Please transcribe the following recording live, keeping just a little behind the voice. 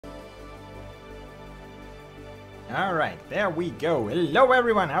Alright, there we go. Hello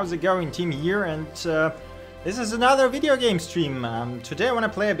everyone, how's it going? Team here, and this is another video game stream. Today I want to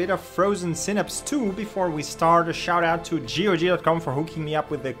play a bit of Frozen Synapse 2. Before we start, a shout out to GOG.com for hooking me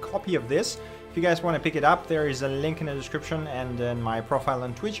up with a copy of this. If you guys want to pick it up, there is a link in the description and in my profile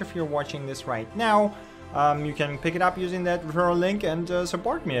on Twitch if you're watching this right now. You can pick it up using that referral link and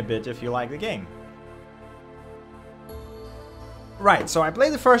support me a bit if you like the game. Right, so I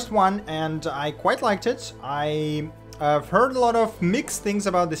played the first one and I quite liked it. I've heard a lot of mixed things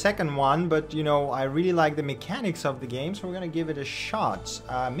about the second one, but you know, I really like the mechanics of the game, so we're gonna give it a shot.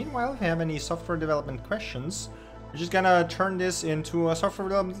 Meanwhile, if you have any software development questions, we're just gonna turn this into a software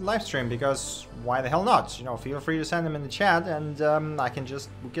development live stream, because why the hell not? You know, feel free to send them in the chat and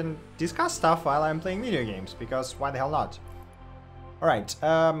we can discuss stuff while I'm playing video games, because why the hell not? Alright,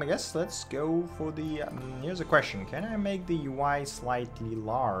 I guess let's go for the... here's a question. Can I make the UI slightly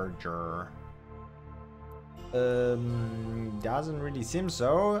larger? Doesn't really seem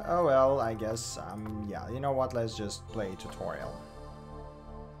so. Oh well, I guess, yeah, you know what, let's just play a tutorial.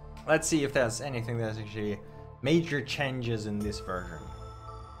 Let's see if there's anything that's actually major changes in this version.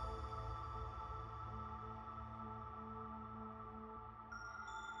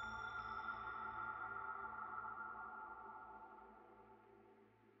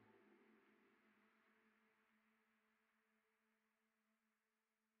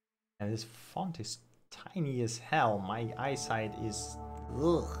 And this font is tiny as hell. My eyesight is...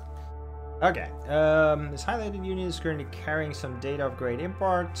 ugh. Okay, this highlighted unit is currently carrying some data of grade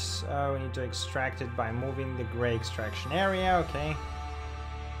import. We need to extract it by moving the gray extraction area, okay.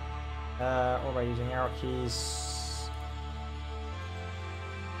 Or by using arrow keys.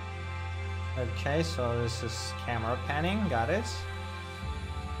 Okay, so this is camera panning, got it.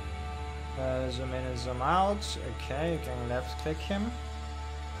 Zoom in and zoom out. Okay, you can left click him.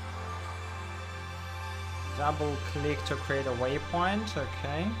 Double click to create a waypoint,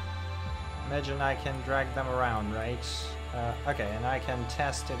 okay. Imagine I can drag them around, right? Okay, and I can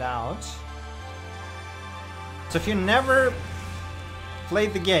test it out. So if you never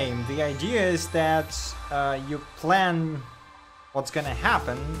played the game, the idea is that you plan what's gonna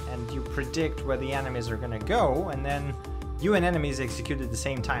happen and you predict where the enemies are gonna go, and then you and enemies execute at the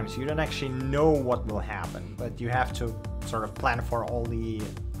same time, so you don't actually know what will happen, but you have to sort of plan for all the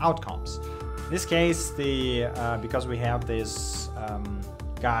outcomes. In this case, because we have this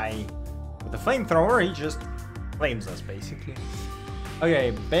guy with the flamethrower, he just flames us basically.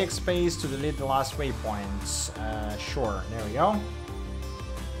 Okay, backspace to delete the last waypoints. Sure, there we go.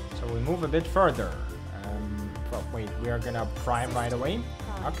 So we move a bit further. Well, wait, we are gonna prime right away.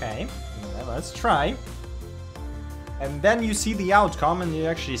 Okay, well, let's try. And then you see the outcome and you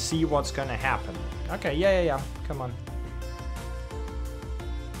actually see what's gonna happen. Okay, yeah, come on.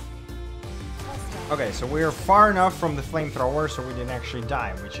 Okay, so we're far enough from the flamethrower so we didn't actually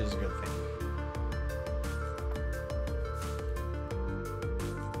die, which is a good thing.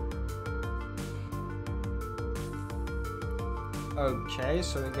 Okay,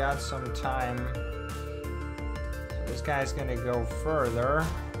 so we got some time. So this guy's gonna go further.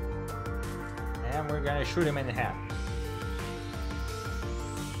 And we're gonna shoot him in the head.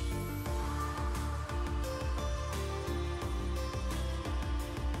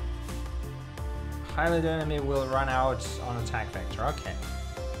 Highlighted enemy will run out on attack vector. Okay.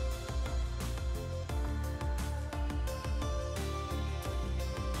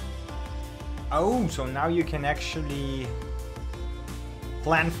 Oh, so now you can actually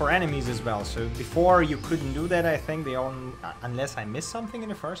plan for enemies as well. So before you couldn't do that, I think, unless I missed something in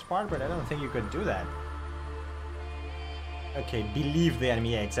the first part, but I don't think you could do that. Okay, believe the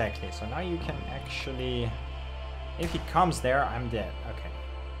enemy, yeah, exactly. So now you can actually, if he comes there, I'm dead. Okay.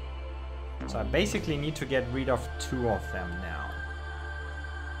 So I basically need to get rid of 2 of them now.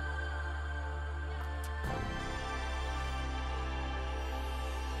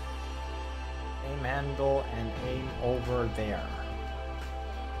 Aim handle and aim over there.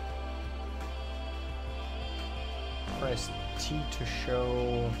 Press T to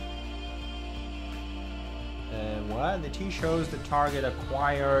show... what? The T shows the target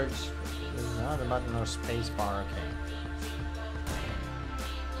acquired. No, the button or spacebar, okay.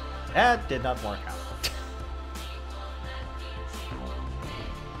 That did not work out.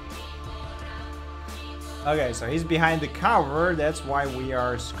 Okay, so he's behind the cover, that's why we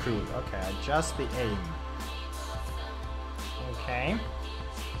are screwed. Okay, adjust the aim. Okay.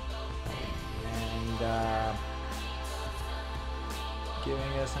 And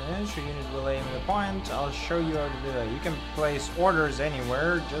giving us an inch, your unit will aim the point. I'll show you how to do that. You can place orders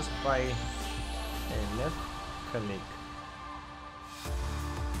anywhere just by left click.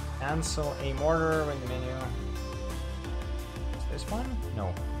 Cancel aim order in the menu. This one?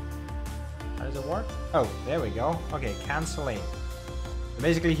 No. How does it work? Oh, there we go. Okay, canceling.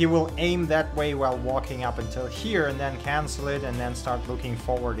 Basically, he will aim that way while walking up until here and then cancel it and then start looking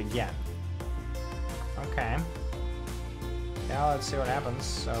forward again. Okay. Now let's see what happens.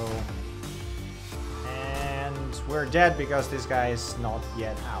 So... And we're dead because this guy is not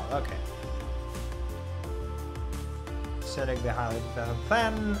yet out. Okay. Select the highlighted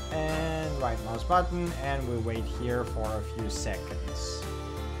plan and right mouse button and we wait here for a few seconds.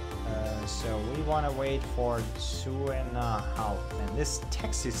 So we want to wait for 2.5. And this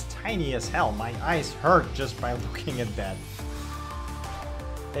text is tiny as hell. My eyes hurt just by looking at that.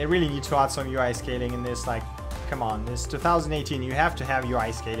 They really need to add some UI scaling in this. Like, come on, this 2018. You have to have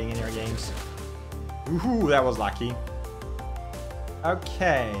UI scaling in your games. Ooh, that was lucky.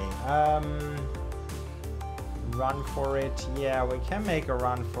 Okay. Run for it. Yeah, we can make a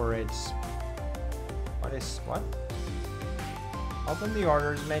run for it. What? Open the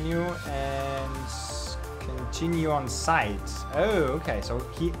orders menu and continue on site. Oh, okay. So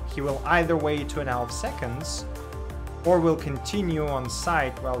he will either wait 2.5 seconds or will continue on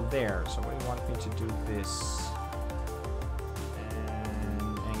site while there. So what do you want me to do this?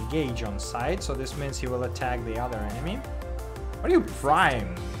 And engage on site. So this means he will attack the other enemy. What do you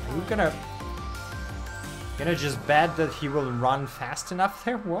prime? Are you gonna just bet that he will run fast enough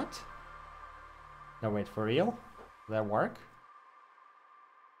there? What? No, wait, for real? Will that work?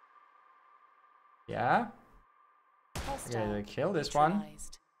 Yeah. Okay, we kill this one.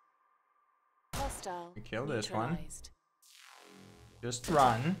 We kill this one. Just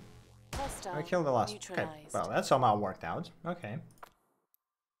run. I kill the last. Okay, well, that somehow worked out. Okay.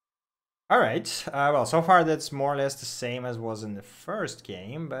 Alright, well, so far that's more or less the same as was in the first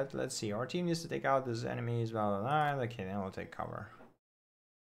game, but let's see. Our team needs to take out these enemies, blah, blah, blah. Okay, then we'll take cover.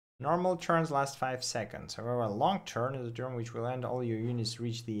 Normal turns last 5 seconds. However, a long turn is a turn which will end all your units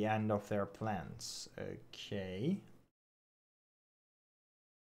reach the end of their plans. Okay.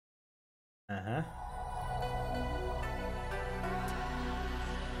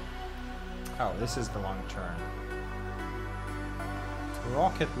 Oh, this is the long turn.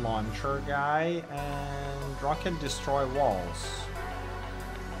 Rocket launcher guy and rocket destroy walls.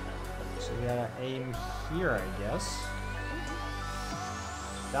 So we gotta aim here, I guess.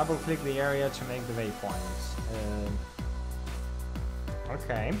 Double click the area to make the waypoints.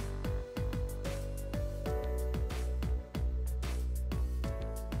 Okay.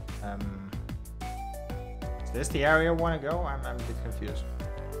 Is this the area I want to go? I'm a bit confused.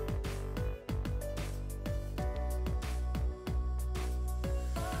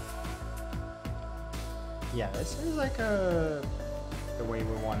 Yeah, this is like the way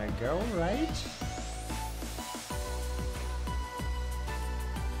we want to go, right?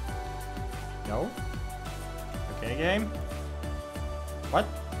 No? Okay, game. What?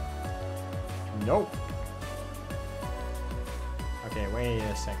 No. Okay, wait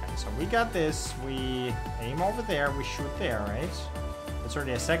a second. So we got this. We aim over there. We shoot there, right? It's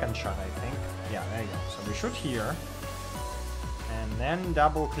already a second shot, I think. Yeah, there you go. So we shoot here. And then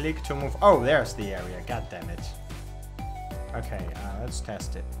double click to move. Oh, there's the area. God damn it. Okay, let's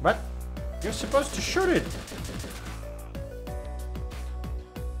test it. What? You're supposed to shoot it.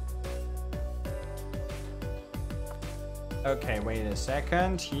 Okay, wait a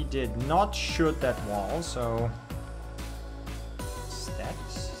second. He did not shoot that wall, so...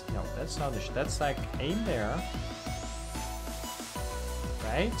 No, that's not the... That's like aim there.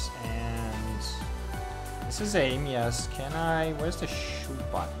 Right? And... This is aim, yes. Can I... Where's the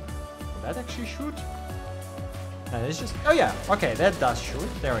shoot button? Will that actually shoot? No, it's just... Oh yeah, okay, that does shoot.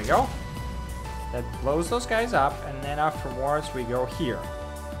 There we go. That blows those guys up, and then afterwards we go here.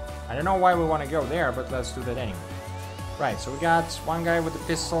 I don't know why we want to go there, but let's do that anyway. Right, so we got one guy with the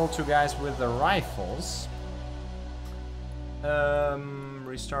pistol, two guys with the rifles.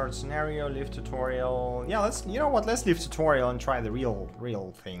 Restart scenario, leave tutorial. Yeah, let's, you know what, let's leave tutorial and try the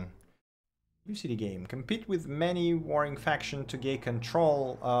real thing. You see the game. Compete with many warring factions to gain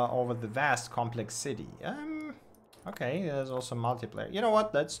control over the vast complex city. Okay, there's also multiplayer. You know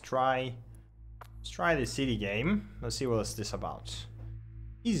what, let's try the city game. Let's see what this about.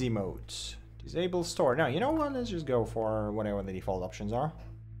 Easy mode. Disable store. No, you know what? Let's just go for whatever the default options are.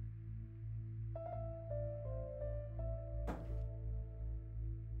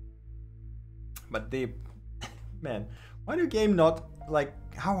 But man, why do game not, like,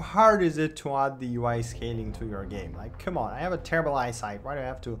 how hard is it to add the UI scaling to your game? Like, come on, I have a terrible eyesight. Why do I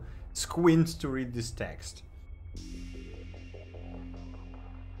have to squint to read this text?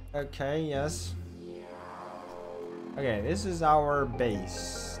 Okay, yes. Okay, this is our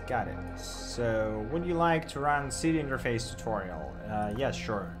base. got it. So, would you like to run city interface tutorial? Yes,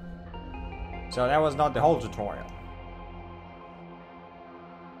 sure. So that was not the whole tutorial.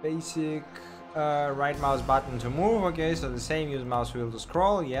 Basic, right mouse button to move. Okay, so the same, use mouse wheel to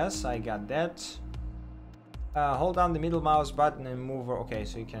scroll. Yes, I got that. Hold down the middle mouse button and move. Okay,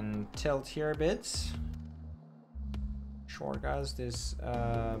 so you can tilt here a bit. Shortcuts, this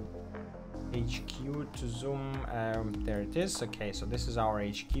HQ to zoom. There it is. Okay, so this is our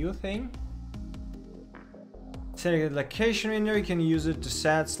HQ thing. Setting the location window, you can use it to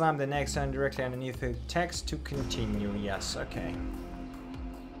slam the next one directly underneath the text to continue. Yes, okay.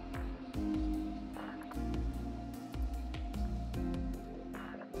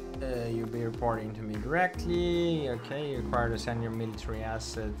 You'll be reporting to me directly. Okay, you're required to send your military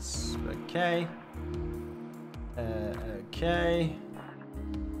assets. Okay. Okay.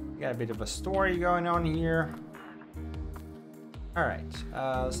 Got a bit of a story going on here. Alright,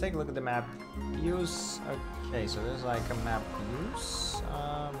 let's take a look at the map use. Okay, so there's like a map use.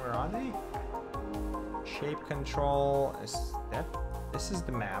 Where are they? Shape control. Is that? This is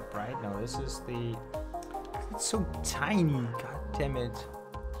the map, right? No, this is the... It's so tiny. God damn it.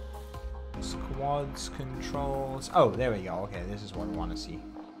 Squads, controls. Oh, there we go. Okay, this is what I want to see.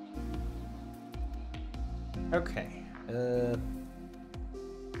 Okay.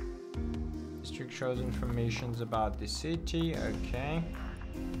 District shows information about the city. Okay.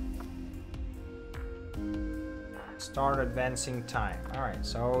 Start advancing time. Alright,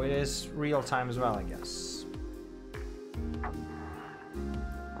 so it is real time as well, I guess.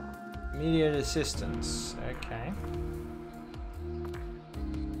 Immediate assistance. Okay.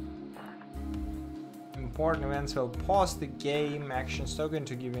 Important events will pause the game. Actions token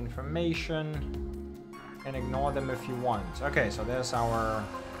to give information. And ignore them if you want. Okay, so there's our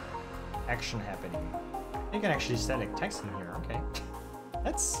action happening. You can actually select text in here. Okay.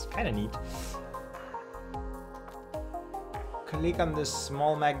 That's kind of neat. Click on this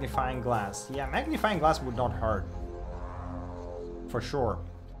small magnifying glass. Yeah, magnifying glass would not hurt. For sure.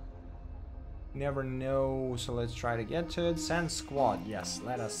 Never know, so let's try to get to it. Send squad. Yes,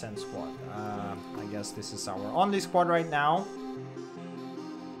 let us send squad. I guess this is our only squad right now.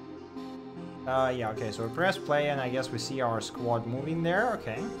 Yeah, okay, so we press play and I guess we see our squad moving there.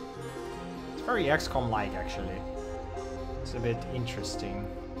 Okay. It's very XCOM-like, actually. It's a bit interesting.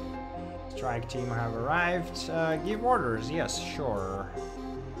 Strike team have arrived. Give orders. Yes, sure.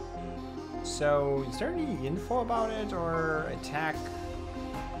 So, is there any info about it or attack?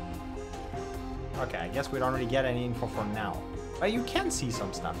 Okay, I guess we don't really get any info for now. But you can see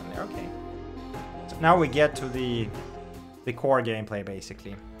some stuff in there, okay. So now we get to the core gameplay,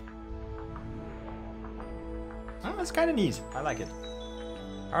 basically. Oh, that's kind of neat. I like it.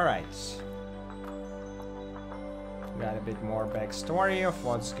 Alright. Got a bit more backstory of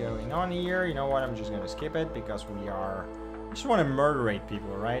what's going on here. You know what, I'm just gonna skip it because we just want to murderate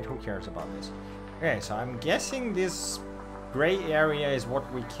people, right? Who cares about this? Okay, so I'm guessing this gray area is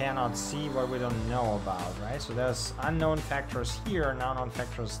what we cannot see, what we don't know about, right? So there's unknown factors here and unknown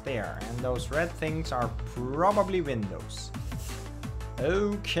factors there. And those red things are probably windows.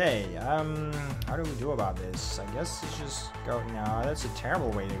 Okay, how do we do about this? I guess it's just go... No, that's a terrible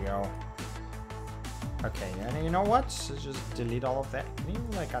way to go. Okay, and you know what? Let's just delete all of that. Can you,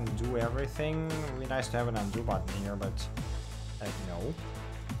 like, undo everything? It would be nice to have an undo button here, but... like, no.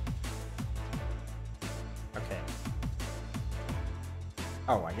 Okay.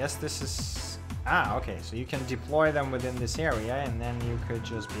 Oh, I guess this is... Ah, okay, so you can deploy them within this area, and then you could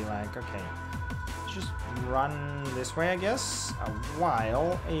just be like, okay, just run this way, I guess,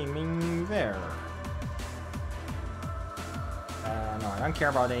 while aiming there. No, I don't care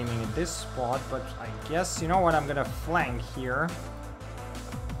about aiming at this spot, but I guess, you know what, I'm gonna flank here.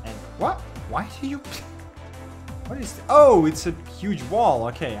 And what? Why do you... What is... Oh, it's a huge wall.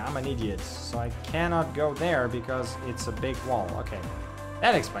 Okay, I'm an idiot. So I cannot go there because it's a big wall. Okay,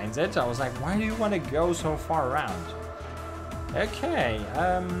 that explains it. I was like, why do you want to go so far around? Okay,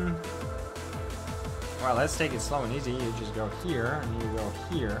 well, let's take it slow and easy. You just go here, and you go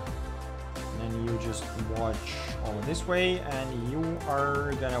here. And then you just watch all this way, and you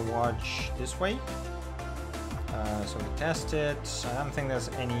are gonna watch this way. So we test it. I don't think there's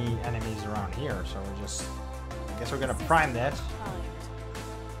any enemies around here, so we just... I guess we're gonna prime that.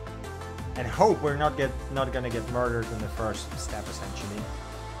 And hope we're not gonna get murdered in the first step, essentially.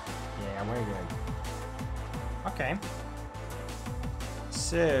 Yeah, we're good. Okay.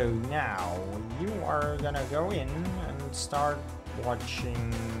 So now you are gonna go in and start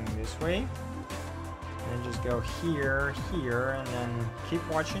watching this way. And just go here, here, and then keep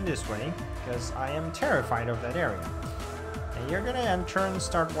watching this way, because I am terrified of that area. And you're gonna enter and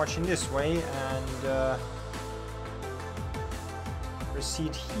start watching this way and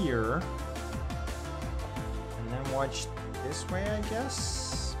proceed here. And then watch this way, I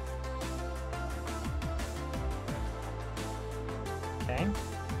guess. Okay.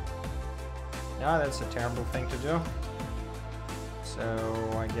 No, that's a terrible thing to do. So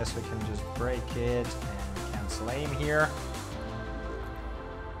I guess we can just break it and cancel aim here.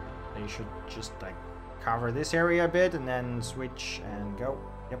 You should just like cover this area a bit and then switch and go.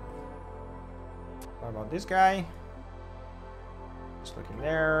 Yep. What about this guy? He's looking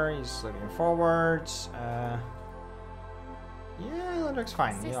there, he's looking forwards. Yeah, that looks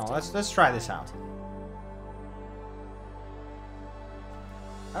fine. You know, let's try this out.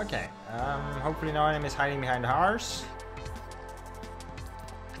 Okay. Hopefully no enemies hiding behind ours.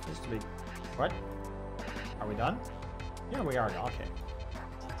 Just to be... What? Are we done? Yeah, we are. Okay.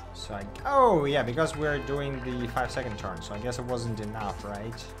 So oh yeah, because we're doing the 5-second turn, so I guess it wasn't enough,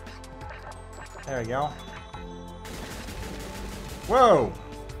 right? There we go. Whoa!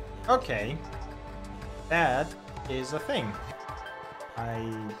 Okay. That is a thing. I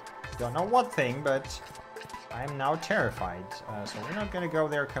don't know what thing, but I'm now terrified. So we're not gonna go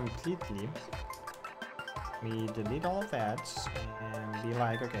there completely. We delete all of that and be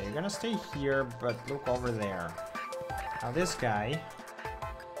like, okay, you're gonna stay here, but look over there. Now this guy...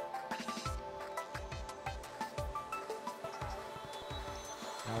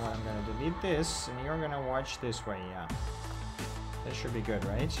 Now I'm gonna delete this, and you're gonna watch this way, yeah. This should be good,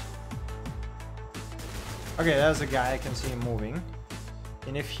 right? Okay, there's a guy, I can see him moving.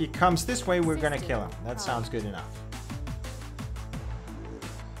 And if he comes this way, we're gonna kill him. That sounds good enough.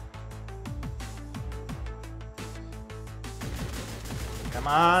 Come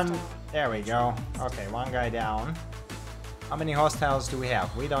on! There we go. Okay, one guy down. How many hostiles do we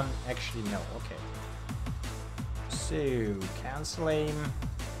have? We don't actually know. Okay. So, cancel aim.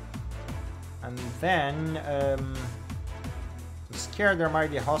 And then, I'm scared there might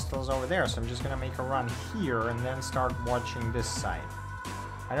be hostiles over there, so I'm just gonna make a run here and then start watching this side.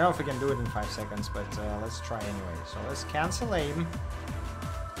 I don't know if we can do it in 5 seconds, but let's try anyway. So let's cancel aim.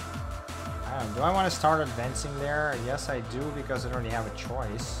 I don't know, do I want to start advancing there? Yes, I do, because I don't really have a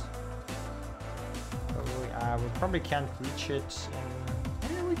choice. But we probably can't reach it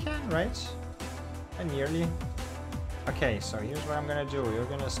in... Yeah, we can, right? And nearly. Okay, so here's what I'm gonna do. You're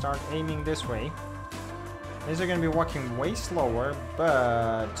gonna start aiming this way. These are gonna be walking way slower,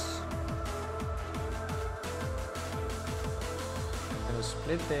 but... I'm gonna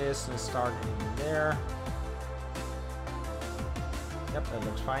split this and start aiming there. Yep, that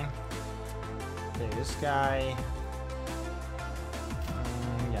looks fine. Okay, this guy...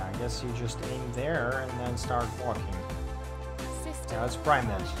 yeah, I guess you just aim there and then start walking. Yeah, let's prime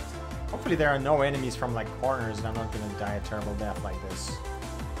that. Hopefully there are no enemies from like corners and I'm not gonna die a terrible death like this.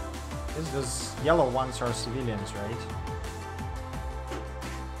 Those yellow ones are civilians, right?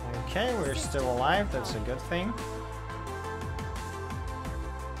 Okay, we're still alive, that's a good thing.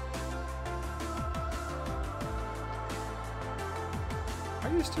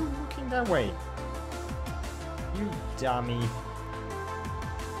 Are you still looking that way? You dummy.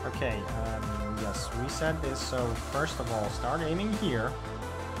 Okay, yes, reset this, so first of all, start aiming here.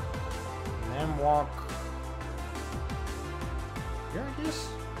 And walk here, I guess.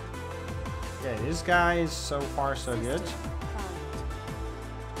 Okay, this guy is so far so good.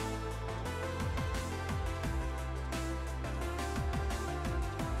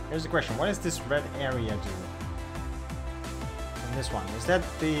 Here's the question: what does this red area do? And this one, is that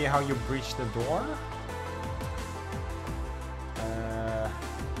the how you breach the door?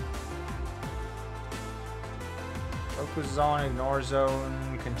 Focus zone, ignore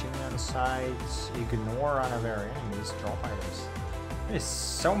zone, continue on sides, ignore unaware enemies, drop items. There's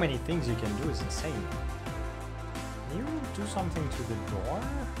so many things you can do, it's insane. Can you do something to the door?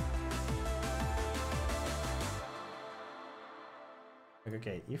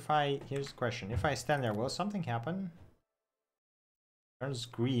 Okay, here's the question. If I stand there, will something happen? Turns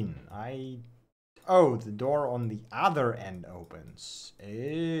green. Oh, the door on the other end opens.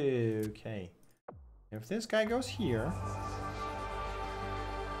 Okay. If this guy goes here...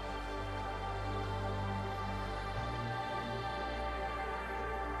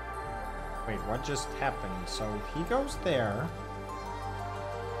 Wait, what just happened? So if he goes there...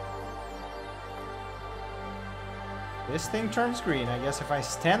 This thing turns green. I guess if I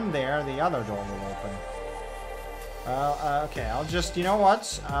stand there, the other door will open. Okay, I'll just... You know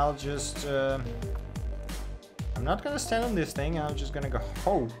what? I'll just... I'm not gonna stand on this thing. I'm just gonna go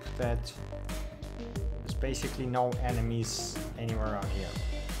hope that... basically no enemies anywhere around here.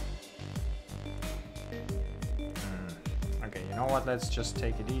 Okay, know what? Let's just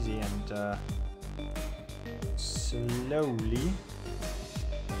take it easy and slowly.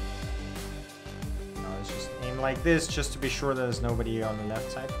 No, let's just aim like this just to be sure there's nobody on the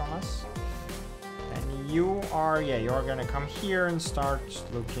left side from us. And you are, yeah, you're gonna come here and start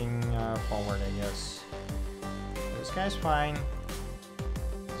looking forward, I guess. This guy's fine.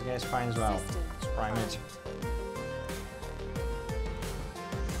 This guy's fine as well. Let's prime it.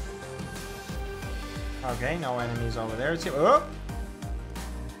 Okay, no enemies over there. Oh!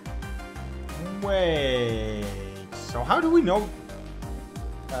 Wait. So how do we know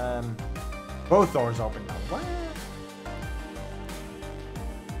both doors open now? What?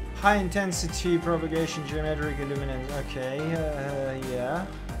 High intensity propagation, geometric illuminance. Okay, yeah.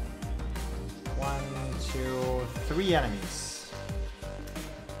 1, 2, 3 enemies.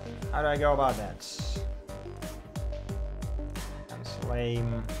 How do I go about that? Cancel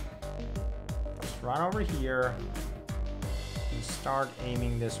aim. Let's run over here and start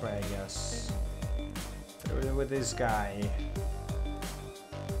aiming this way, I guess. With this guy.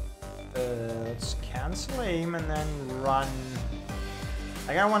 Let's cancel aim and then run.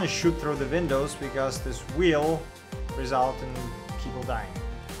 Like, I want to shoot through the windows because this will result in people dying.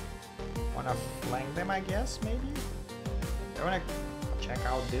 Want to flank them, I guess, maybe? I want to check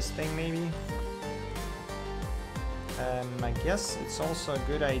out this thing, maybe? I guess it's also a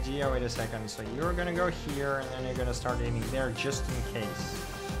good idea. Wait a second. So you're gonna go here and then you're gonna start aiming there just in case.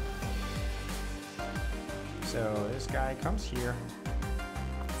 So this guy comes here.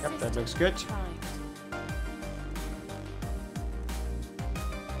 Yep, that looks good.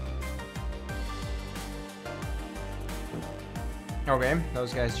 Okay,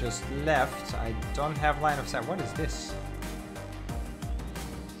 those guys just left. I don't have line of sight. What is this?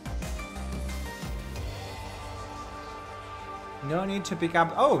 No need to pick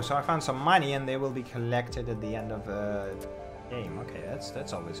up. Oh, so I found some money and they will be collected at the end of the game. Okay,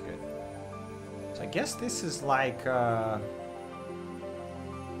 that's always good. So I guess this is like a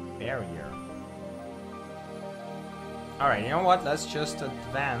barrier. Alright, you know what? Let's just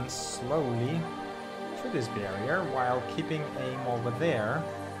advance slowly through this barrier while keeping aim over there.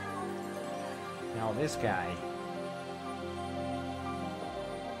 Now this guy.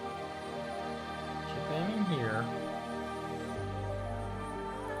 Keep aiming here.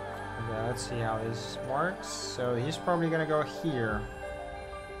 Okay, let's see how this works. So he's probably gonna go here.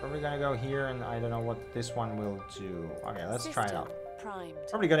 Probably gonna go here, and I don't know what this one will do. Okay, let's try it out. Primed.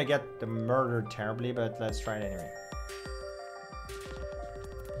 Probably gonna get the murdered terribly, but let's try it anyway.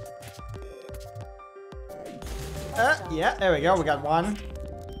 Yeah, there we go. We got one.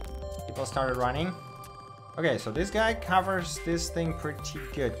 People started running. Okay, so this guy covers this thing pretty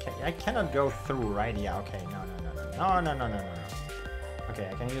good. I cannot go through, right? Yeah, okay. No. Okay,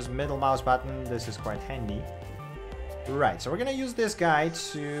 I can use middle mouse button. This is quite handy. Right, so we're gonna use this guy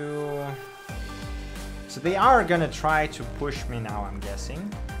to... So they are gonna try to push me now, I'm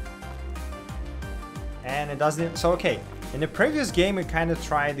guessing. And it doesn't... So, okay. In the previous game, it kind of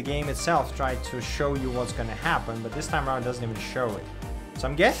tried... The game itself tried to show you what's gonna happen. But this time around, it doesn't even show it. So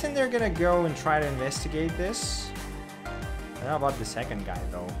I'm guessing they're gonna go and try to investigate this. I don't know about the second guy,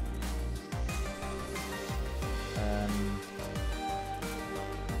 though.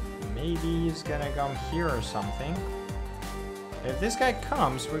 Maybe he's gonna come here or something. If this guy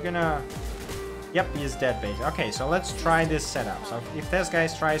comes, we're gonna... Yep, he's dead, basically. Okay, so let's try this setup. So if this guy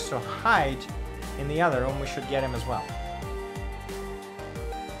tries to hide in the other room, we should get him as well.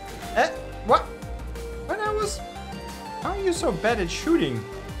 What? When I was... How are you so bad at shooting?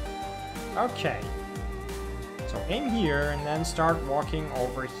 Okay. So aim here and then start walking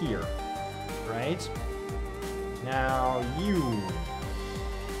over here. Right? Now you...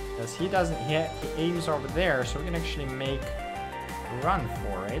 Because he doesn't... He aims over there, so we can actually make a run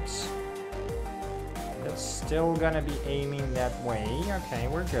for it. It's still gonna be aiming that way. Okay,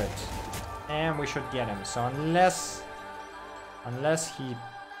 we're good. And we should get him. So unless he...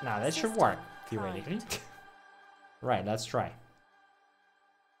 Nah, that should work, theoretically. Right, let's try.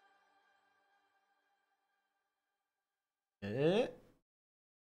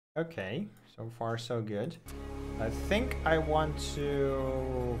 Okay, so far so good. I think I want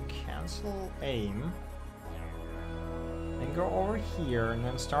to cancel aim. And go over here and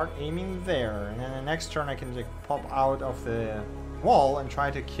then start aiming there. And then the next turn I can just pop out of the wall and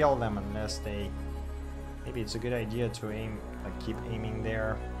try to kill them unless they... Maybe it's a good idea to aim, like keep aiming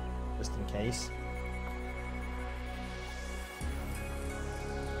there just in case.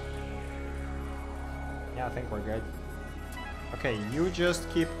 Yeah, I think we're good. Okay, you just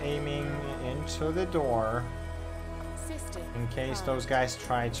keep aiming into the door in case those guys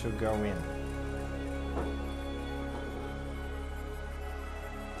try to go in.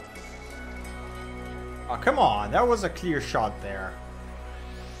 Oh, come on. That was a clear shot there.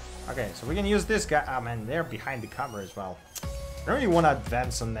 Okay, so we can use this guy. Oh, man, they're behind the cover as well. I don't really want to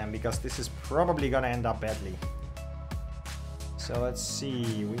advance on them because this is probably going to end up badly. So let's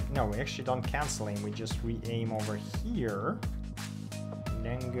see. No, we actually don't cancel aim. We just re-aim over here. And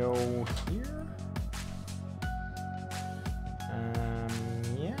then go here.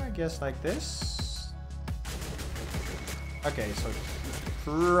 Yeah, I guess like this. Okay, so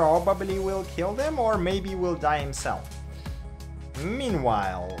probably will kill them, or maybe will die himself.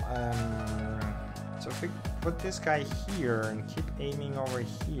 Meanwhile, so if we put this guy here and keep aiming over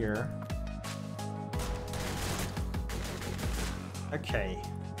here. Okay,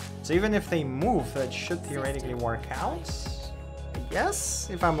 so even if they move, that should theoretically work out. I guess,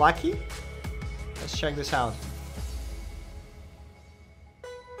 if I'm lucky. Let's check this out.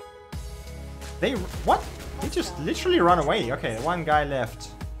 What? They just literally run away. Okay, one guy left.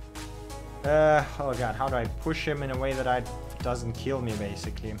 Oh god, how do I push him in a way that doesn't kill me,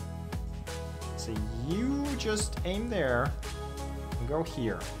 basically? So you just aim there and go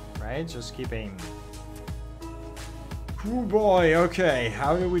here, right? Just keep aiming. Oh boy, okay,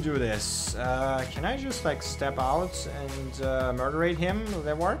 how do we do this? Can I just like step out and murderate him? Will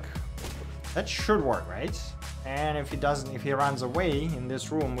that work? That should work, right? And if he doesn't, if he runs away in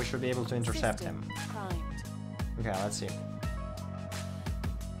this room, we should be able to intercept him. Okay, let's see.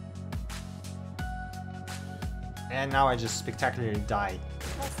 And now I just spectacularly die.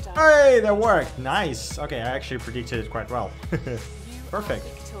 Hey, that worked! Nice! Okay, I actually predicted it quite well. Perfect.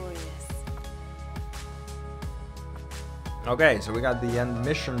 Okay, so we got the end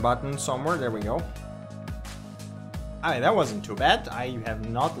mission button somewhere. There we go. I mean, that wasn't too bad. I have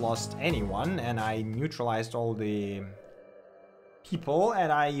not lost anyone, and I neutralized all the people,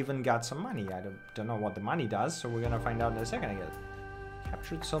 and I even got some money. I don't know what the money does, so we're gonna find out in a second, I guess.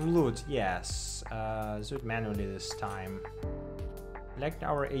 Captured some loot, yes. Do it manually this time. Select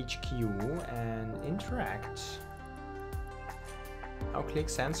our HQ and interact. Now click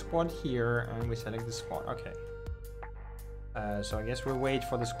send squad here, and we select the squad. Okay. So I guess we'll wait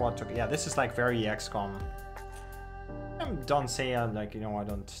for the squad to... Yeah, this is like very XCOM. Don't say like, you know, I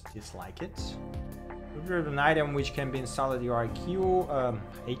don't dislike it. Recruit an item which can be installed at your IQ.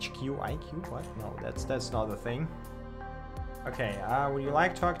 IQ? What? No, that's not a thing. Okay, would you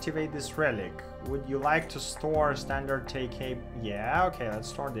like to activate this relic? Would you like to store standard TK? Yeah, okay, let's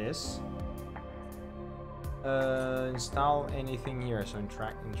store this. Install anything here. So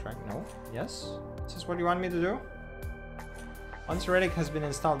interact, no. Yes? Is this what you want me to do? Once the relic has been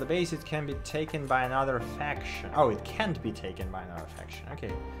installed the base, it can be taken by another faction. Oh, it can't be taken by another faction.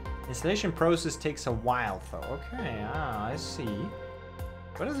 Okay. Installation process takes a while though. Okay, I see.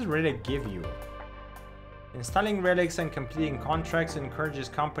 What does the relic give you? Installing relics and completing contracts encourages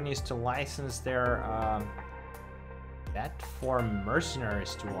companies to license their that for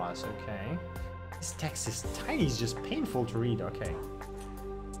mercenaries to us. Okay. This text is tiny, it's just painful to read. Okay.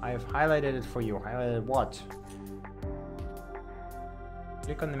 I've highlighted it for you. Highlighted what?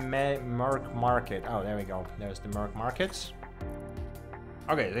 Click on the Merc Market. Oh, there we go. There's the Merc Market.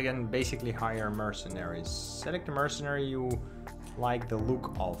 Okay, they can basically hire mercenaries. Select the mercenary you like the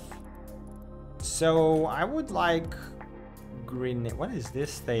look of. So I would like grenade. What is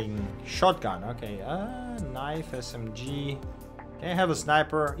this thing? Shotgun. Okay. Knife, SMG. Can I have a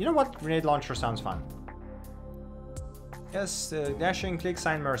sniper? You know what? Grenade launcher sounds fun. Yes, dashing click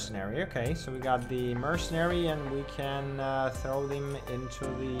sign mercenary. Okay, so we got the mercenary and we can throw them into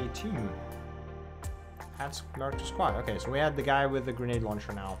the team. Add merc to squad. Okay, so we had the guy with the grenade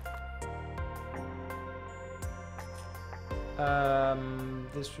launcher now.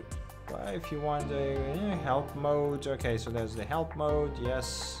 This, if you want a help mode. Okay, so there's the help mode.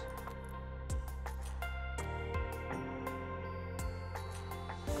 Yes.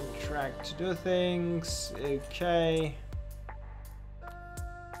 Track to do things. Okay.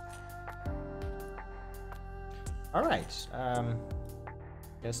 Alright,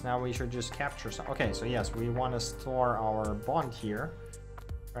 guess now we should just capture some. Okay, so yes, we want to store our bond here.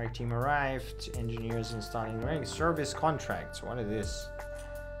 Right, team arrived, engineers installing ring, service contracts. What is this?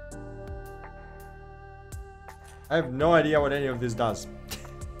 I have no idea what any of this does.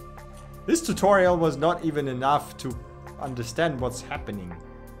 This tutorial was not even enough to understand what's happening.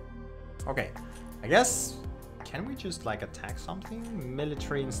 Okay, I guess, can we just like attack something?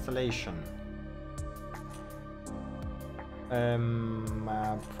 Military installation.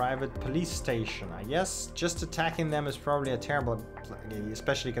 Private police station. I guess just attacking them is probably a terrible,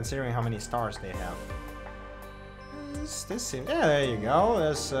 especially considering how many stars they have. This seems, yeah, there you go.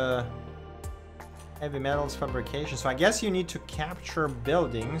 There's heavy metals fabrication. So I guess you need to capture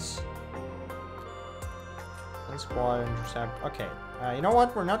buildings One squad, intercept. Okay. You know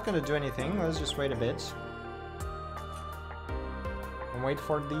what? We're not gonna do anything. Let's just wait a bit. And wait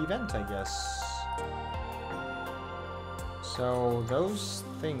for the event, I guess. So, those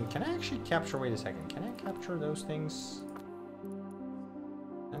things... Can I actually capture... Wait a second. Can I capture those things?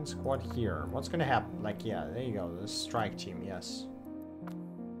 And squad here. What's gonna happen? Like, yeah, there you go. The strike team, yes.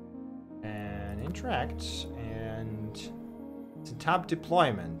 And interact. And... It's a top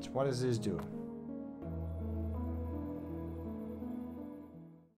deployment. What does this do?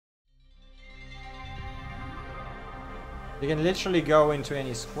 You can literally go into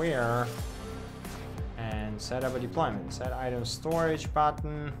any square and set up a deployment. Set item storage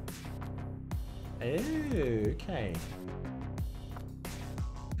button. Ooh, okay.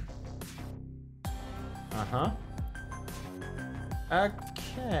 Uh-huh.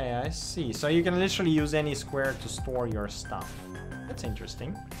 Okay, I see. So you can literally use any square to store your stuff. That's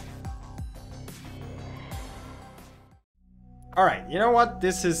interesting. Alright, you know what?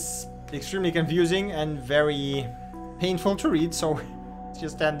 This is extremely confusing and very painful to read, so let's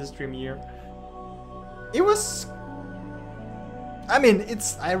just end the stream here. It was... I mean,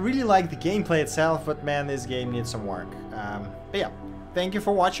 I really like the gameplay itself, but man, this game needs some work. But yeah, thank you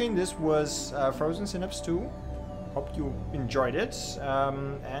for watching. This was Frozen Synapse 2. Hope you enjoyed it.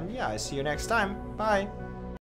 And yeah, I see you next time. Bye!